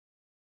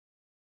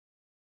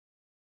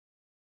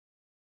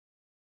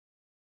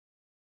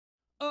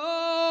Oh,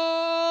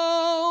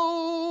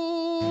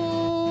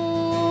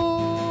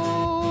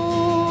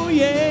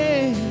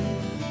 yeah.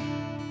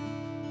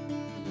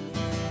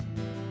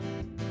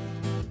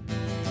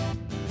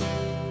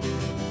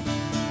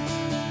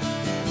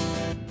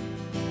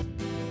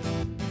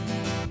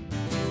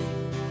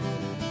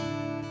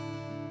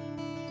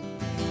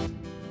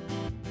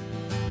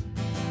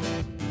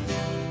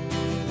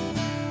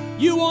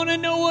 You wanna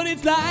know what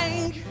it's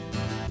like?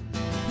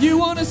 You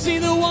wanna see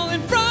the wall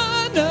in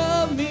front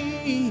of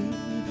me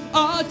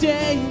all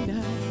day and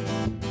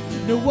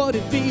night. Know what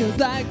it feels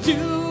like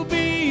to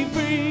be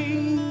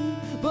free,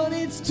 but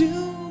it's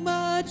too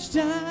much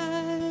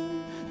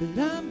time that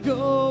I'm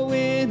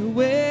going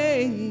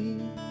away.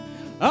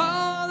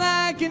 All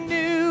I can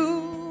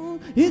do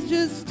is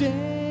just stay.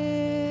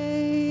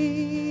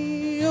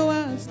 Oh,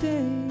 I'll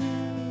stay.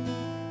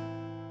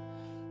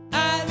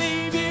 I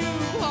leave you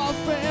off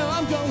where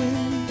I'm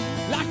going,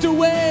 locked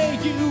away.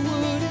 You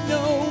wouldn't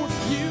know.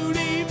 You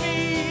leave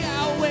me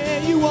out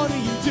where you want to.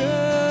 You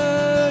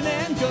turn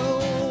and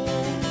go.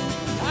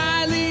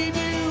 I leave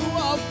you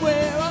off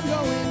where I'm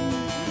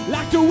going,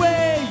 locked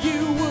away.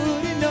 You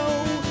wouldn't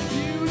know.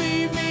 You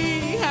leave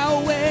me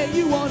out where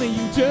you want to.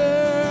 You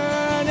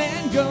turn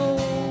and go.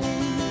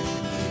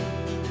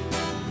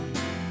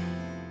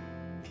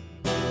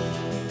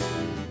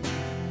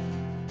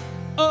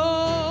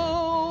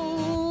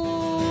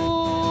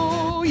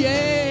 Oh,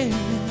 yeah.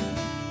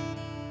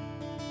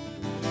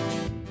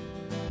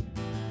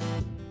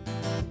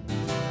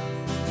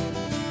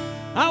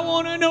 I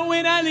wanna know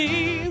when I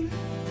leave,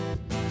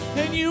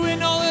 and you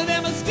and all of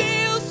them are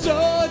still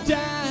so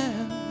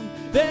down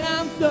that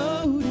I'm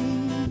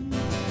floating,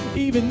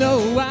 even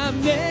though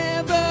I'm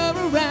never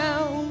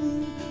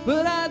around.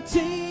 But I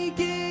take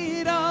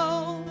it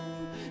all,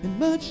 and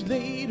much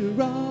later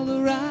I'll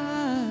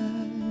arrive.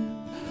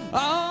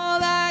 All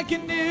I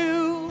can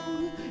do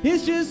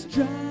is just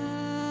drive.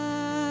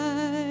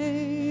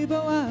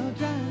 Oh, I'll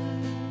drive.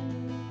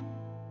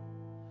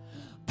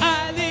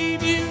 I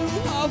leave you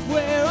off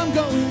where I'm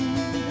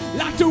going,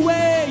 locked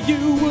away.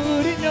 You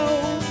wouldn't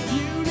know.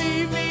 You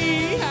leave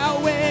me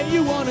out where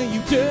you wanna.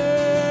 You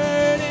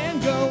turn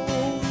and go.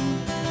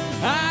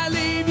 I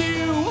leave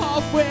you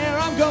off where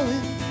I'm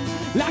going,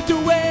 locked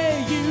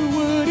away. You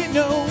wouldn't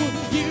know.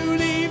 You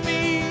leave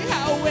me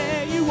out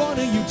where you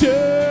wanna. You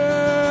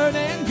turn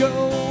and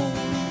go.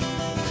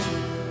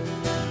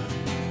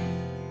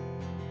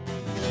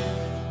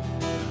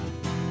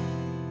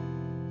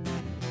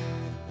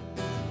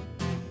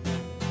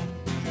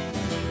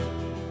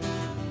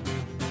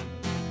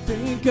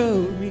 Think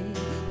of me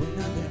when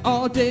I'm there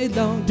all day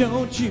long.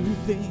 Don't you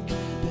think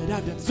that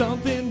I've done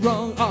something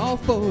wrong? All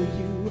for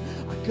you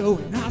I go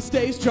and I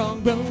stay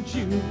strong. Don't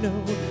you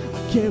know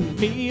I carry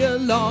me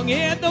along?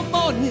 In the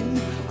morning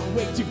I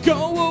wake to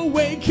go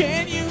away.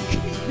 Can you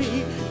keep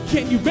me?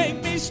 Can you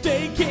make me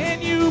stay?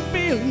 Can you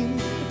feel it?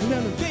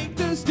 Never think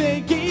to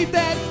stay. Keep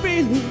that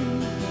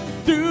feeling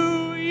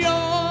through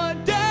your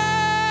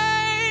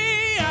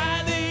day.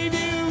 I leave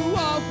you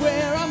off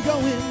where I'm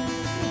going,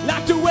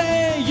 locked away.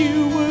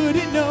 You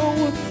wouldn't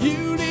know.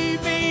 You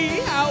leave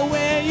me out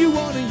where you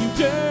wanna. You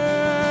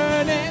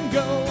turn and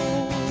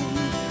go.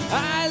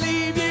 I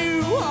leave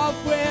you off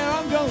where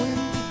I'm going,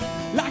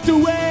 locked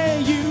away.